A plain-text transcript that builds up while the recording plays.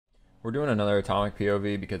We're doing another Atomic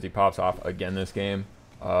POV because he pops off again this game.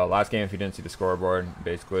 Last game, if you didn't see the scoreboard,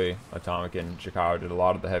 basically Atomic and Chicago did a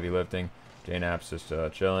lot of the heavy lifting. JNAP's just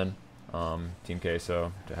chilling. Team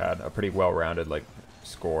Queso had a pretty well-rounded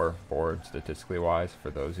score board statistically wise for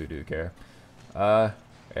those who do care.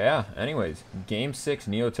 Yeah. Anyways, Game 6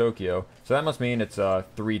 Neo Tokyo. So that must mean it's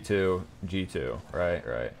 3-2 G2, right?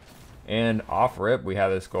 Right. And off rip, we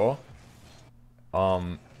have this goal.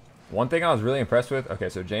 One thing I was really impressed with, okay,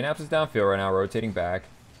 so JNAPS is downfield right now, rotating back,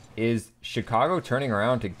 is Chicago turning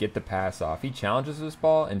around to get the pass off. He challenges this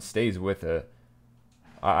ball and stays with it.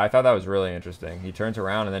 I thought that was really interesting. He turns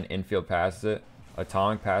around and then infield passes it.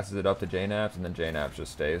 Atomic passes it up to JNAPS, and then JNAPS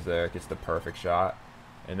just stays there, gets the perfect shot.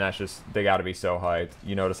 And that's just, they got to be so hyped.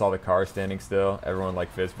 You notice all the cars standing still, everyone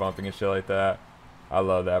like fist bumping and shit like that. I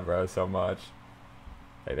love that, bro, so much.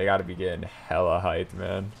 Hey, they got to be getting hella hyped,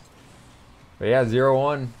 man. But yeah,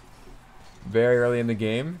 0-1. Very early in the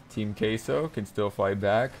game. Team Queso can still fight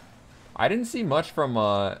back. I didn't see much from,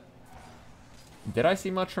 did I see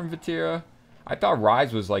much from Vatira? I thought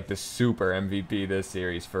Rise was like the super MVP this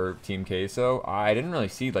series for Team Queso. I didn't really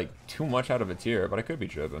see like too much out of Vatira, but I could be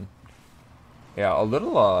tripping. Yeah, a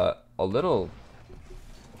little, I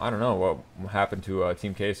don't know what happened to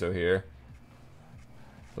Team Queso here.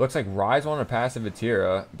 It looks like Rise wanted to pass to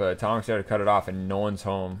Vatira, but Atomic started to cut it off and no one's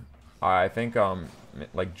home. I think,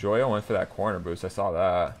 like Joyo went for that corner boost. I saw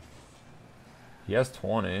that. He has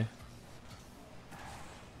 20.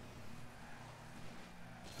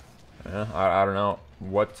 Yeah, I don't know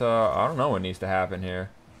what I don't know what needs to happen here.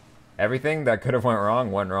 Everything that could have went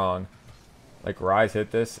wrong. Like Rise hit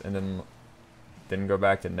this and then didn't go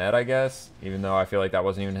back to net, I guess. Even though I feel like that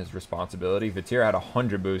wasn't even his responsibility. Vatira had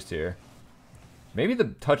 100 boost here. Maybe the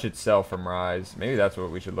touch itself from Rise. Maybe that's what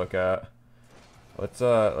we should look at. Let's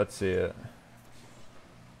see it.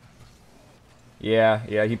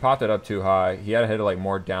 Yeah, he popped it up too high. He had to hit it like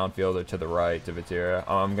more downfield or to the right to Vatira.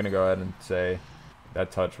 I'm gonna go ahead and say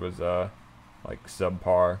that touch was like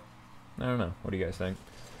subpar. I don't know. What do you guys think?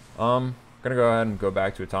 Gonna go ahead and go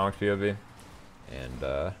back to Atomic's POV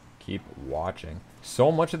and keep watching.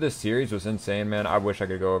 So much of this series was insane, man. I wish I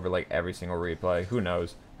could go over like every single replay. Who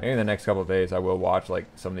knows? Maybe in the next couple of days I will watch like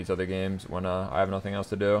some of these other games when I have nothing else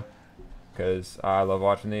to do. Because I love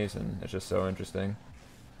watching these, and it's just so interesting.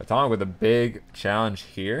 Atomic with a big challenge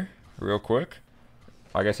here, real quick.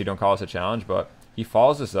 I guess you don't call this a challenge, but he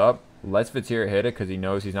follows this up, lets Vatira hit it because he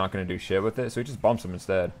knows he's not going to do shit with it, so he just bumps him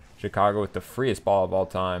instead. Chicago with the freest ball of all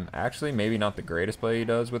time. Actually, maybe not the greatest play he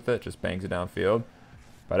does with it, just bangs it downfield.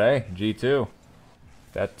 But hey, G2.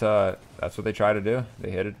 That's what they try to do.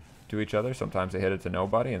 They hit it to each other. Sometimes they hit it to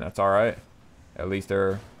nobody, and that's all right. At least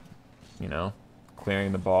they're, you know,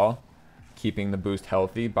 clearing the ball, keeping the boost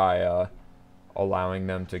healthy by allowing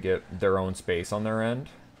them to get their own space on their end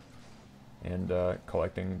and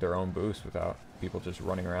collecting their own boost without people just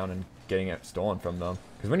running around and getting it stolen from them.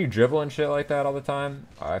 Because when you dribble and shit like that all the time,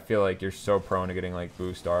 I feel like you're so prone to getting like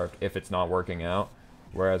boost starved if it's not working out.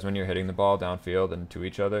 Whereas when you're hitting the ball downfield and to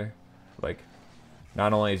each other, like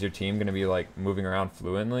not only is your team going to be like moving around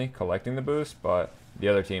fluently collecting the boost, but the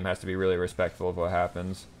other team has to be really respectful of what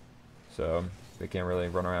happens. So they can't really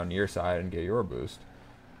run around your side and get your boost.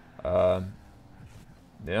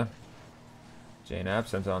 Yeah. JNAP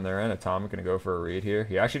sends it on their end. Atomic gonna go for a read here.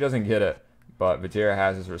 He actually doesn't get it, but Vatira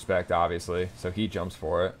has his respect, obviously, so he jumps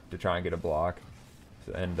for it to try and get a block.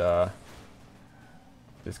 And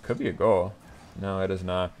this could be a goal. No, it is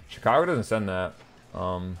not. Chicago doesn't send that.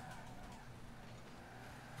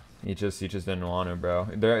 He just didn't want to, bro.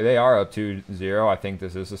 They are up 2-0. I think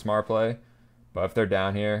this is a smart play. But if they're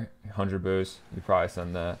down here, 100 boost, you probably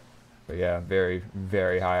send that. But yeah, very,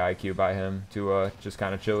 very high IQ by him to just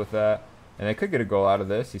kind of chill with that. And they could get a goal out of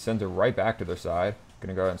this. He sends it right back to their side.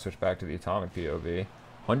 Gonna go ahead and switch back to the Atomic POV.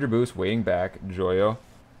 100 boost, waiting back. Joyo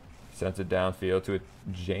sends it downfield to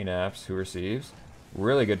JNAPS, who receives.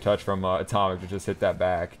 Really good touch from Atomic to just hit that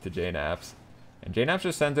back to JNAPS. And JNAPS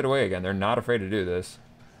just sends it away again. They're not afraid to do this.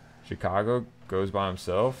 Chicago goes by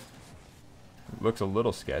himself. Looks a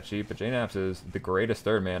little sketchy, but JNAPS is the greatest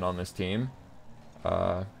third man on this team.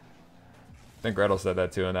 I think Gretel said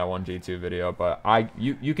that too in that one G2 video, but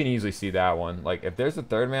you can easily see that one. Like, if there's a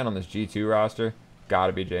third man on this G2 roster,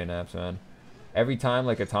 gotta be JNAPS, man. Every time,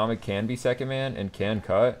 like, Atomic can be second man and can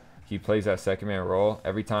cut, he plays that second man role.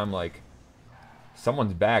 Every time, like,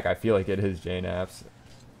 someone's back, I feel like it is JNAPS.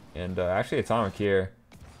 And actually, Atomic here.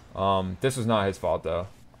 This was not his fault, though.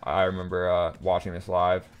 I remember watching this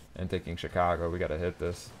live and thinking, Chicago, we gotta hit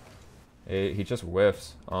this. He just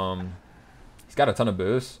whiffs. He's got a ton of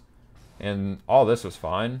boost, and all this was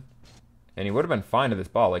fine. And he would have been fine to this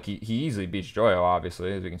ball. Like, he easily beats Joyo,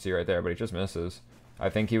 obviously, as we can see right there, but he just misses. I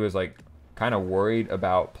think he was, like, kind of worried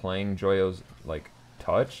about playing Joyo's, like,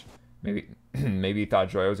 touch. Maybe maybe he thought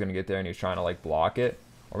Joyo was going to get there and he was trying to, like, block it.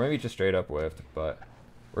 Or maybe he just straight up whiffed. But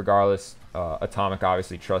regardless, Atomic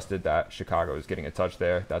obviously trusted that Chicago was getting a touch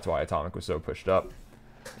there. That's why Atomic was so pushed up.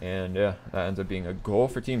 And, yeah, that ends up being a goal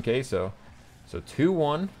for Team Queso. So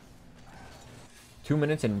 2-1. 2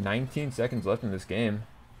 minutes and 19 seconds left in this game.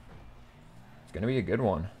 It's going to be a good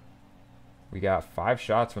one. We got 5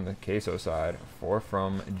 shots from the Queso side, 4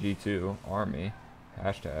 from G2 Army.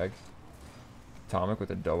 Hashtag. Atomic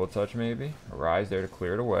with a double touch maybe. Arise there to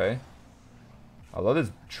clear it away. I love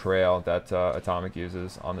this trail that Atomic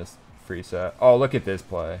uses on this free set. Oh, look at this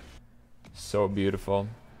play. So beautiful.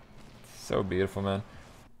 So beautiful, man.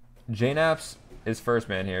 JKnaps is first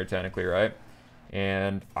man here, technically, right?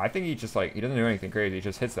 And I think he just, like, he doesn't do anything crazy. He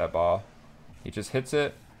just hits that ball. He just hits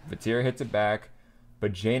it. Vitir hits it back.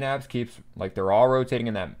 But JKnaps keeps, like, they're all rotating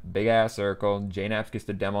in that big-ass circle. JKnaps gets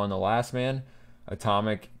the demo on the last man.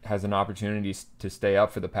 Atomic has an opportunity to stay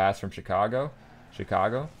up for the pass from Chicago.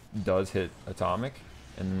 Chicago does hit Atomic.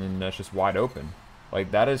 And then that's just wide open.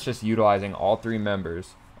 Like, that is just utilizing all 3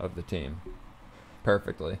 members of the team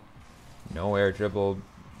perfectly. No air dribble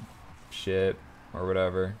shit or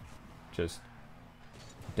whatever. Just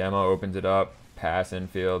demo opens it up. Pass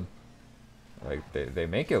infield. Like, they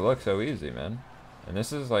make it look so easy, man. And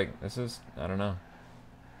this is, I don't know.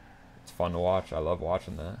 It's fun to watch. I love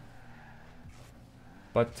watching that.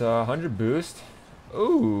 But 100 boost.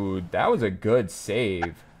 Ooh, that was a good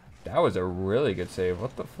save. That was a really good save.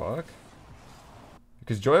 What the fuck?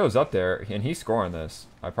 Because Joyo's up there, and he's scoring this.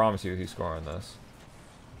 I promise you he's scoring this.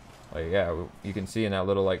 Like, yeah, you can see in that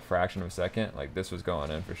little, like, fraction of a second, like, this was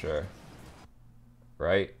going in for sure.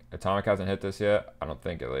 Right? Atomic hasn't hit this yet. I don't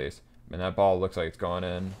think, at least. And that ball looks like it's going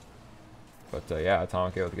in. But, yeah,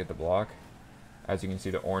 Atomic able to get the block. As you can see,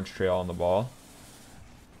 the orange trail on the ball.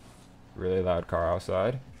 Really loud car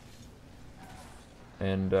outside.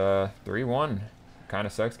 And 3-1. Kind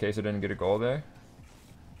of sucks. Queso didn't get a goal there.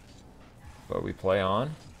 But we play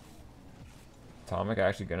on. Atomic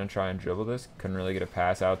actually going to try and dribble this. Couldn't really get a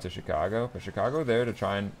pass out to Chicago. But Chicago there to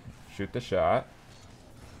try and shoot the shot.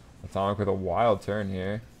 Atomic with a wild turn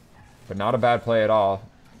here. But not a bad play at all.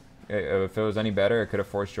 If it was any better, it could have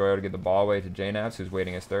forced Joyo to get the ball away to JKnaps, who's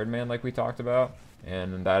waiting as third man like we talked about.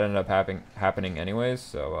 And that ended up happening anyways.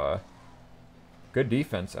 So, good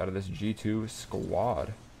defense out of this G2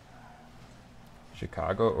 squad.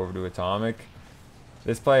 Chicago over to Atomic.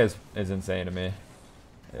 This play is insane to me.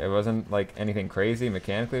 It wasn't like anything crazy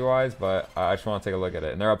mechanically wise, but I just want to take a look at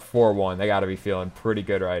it. And they're up 4-1. They got to be feeling pretty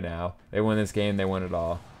good right now. They win this game, they win it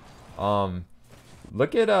all.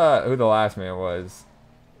 Look at who the last man was.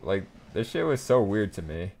 Like, this shit was so weird to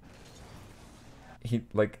me.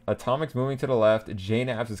 Like, Atomic's moving to the left,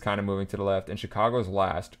 JKnaps is kind of moving to the left, and Chicago's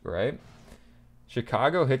last, right?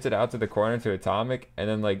 Chicago hits it out to the corner to Atomic, and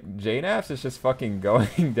then, like, JKnaps is just fucking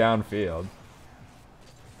going downfield.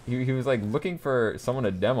 He was, like, looking for someone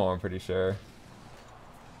to demo, I'm pretty sure.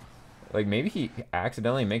 Like, maybe he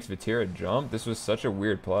accidentally makes Vitir jump. This was such a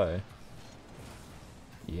weird play.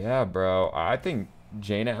 Yeah, bro. I think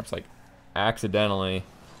JKnaps, like, accidentally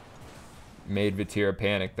made Vitir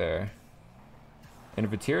panic there. And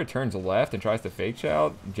if Vitir turns left and tries to fake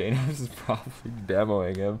child, JKnaps is probably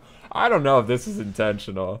demoing him. I don't know if this is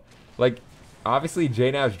intentional. Like, obviously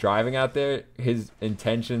JKnaps driving out there, his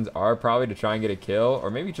intentions are probably to try and get a kill, or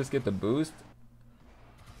maybe just get the boost.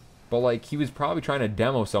 But, like, he was probably trying to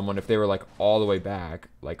demo someone if they were, like, all the way back.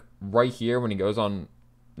 Like, right here when he goes on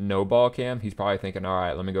no ball cam, he's probably thinking, all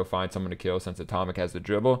right, let me go find someone to kill since Atomic has the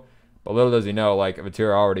dribble. But little does he know, like,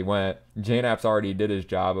 Vitir already went. JKnaps already did his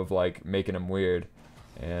job of, like, making him weird.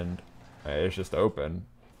 And it's just open.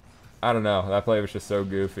 I don't know. That play was just so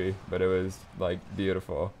goofy. But it was, like,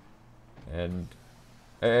 beautiful. And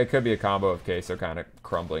it could be a combo of Queso kind of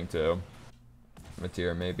crumbling, too.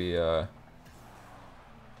 Vitir maybe,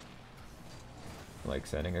 like,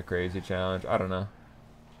 sending a crazy challenge. I don't know.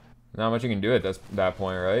 Not much you can do at that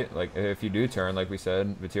point, right? Like, if you do turn, like we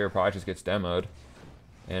said, Vitir probably just gets demoed.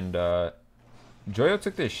 And Joyo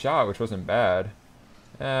took this shot, which wasn't bad.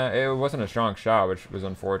 It wasn't a strong shot, which was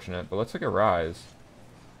unfortunate. But let's look at Rise.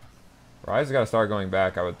 Rise has got to start going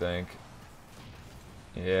back, I would think.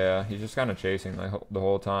 Yeah, he's just kind of chasing the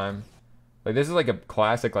whole time. Like, this is like a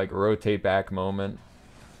classic, like, rotate back moment.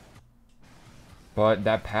 But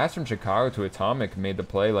that pass from Chicago to Atomic made the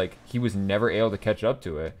play like he was never able to catch up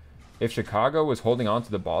to it. If Chicago was holding on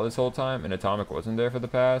to the ball this whole time and Atomic wasn't there for the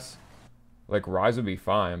pass, like, Rise would be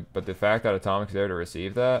fine. But the fact that Atomic's there to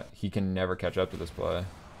receive that, he can never catch up to this play.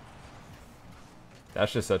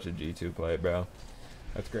 That's just such a G2 play, bro.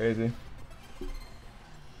 That's crazy.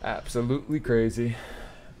 Absolutely crazy.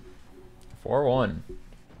 4-1.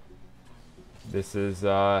 This is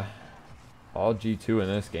all G2 in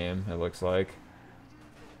this game, it looks like.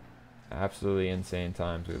 Absolutely insane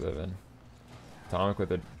times we live in. Atomic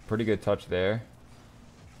with a pretty good touch there.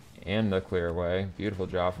 And the clear away. Beautiful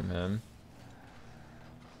job from him.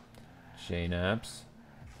 JKnaps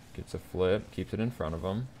gets a flip, keeps it in front of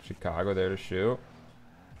him. Chicago there to shoot.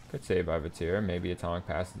 Good save by Vatira. Maybe Atomic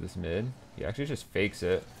passes this mid. He actually just fakes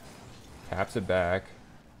it. Taps it back.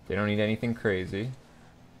 They don't need anything crazy.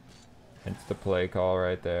 Hence the play call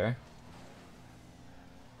right there.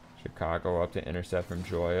 Chicago up to intercept from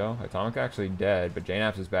Joyo. Atomic actually dead, but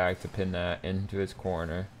JKnaps is back to pin that into his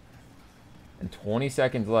corner. And 20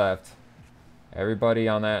 seconds left. Everybody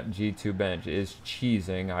on that G2 bench is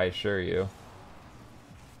cheesing, I assure you.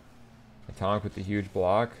 Atomic with the huge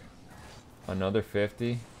block. Another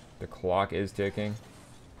 50. The clock is ticking.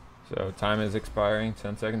 So time is expiring.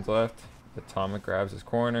 10 seconds left. Atomic grabs his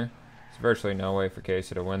corner. There's virtually no way for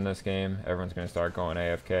Casey to win this game. Everyone's going to start going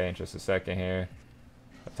AFK in just a second here.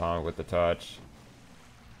 Atomic with the touch.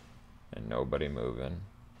 And nobody moving.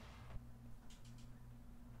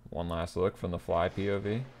 One last look from the fly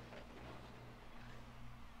POV.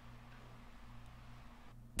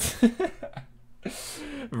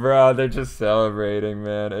 Bro, they're just celebrating,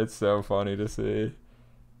 man. It's so funny to see.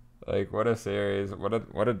 Like, what a series. What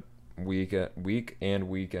a week and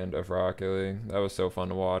weekend of Rocket League. That was so fun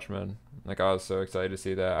to watch, man. Like, I was so excited to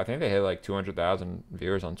see that. I think they hit like 200,000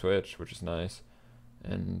 viewers on Twitch, which is nice.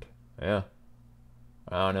 And yeah,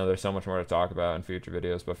 I don't know, there's so much more to talk about in future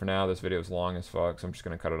videos, but for now this video is long as fuck, so I'm just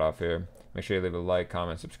gonna cut it off here. Make sure you leave a like,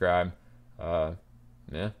 comment, subscribe.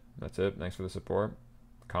 Yeah, that's it. Thanks for the support.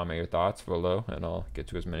 Comment your thoughts below and I'll get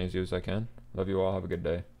to as many as you as I can. Love you all. Have a good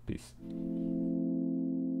day. Peace.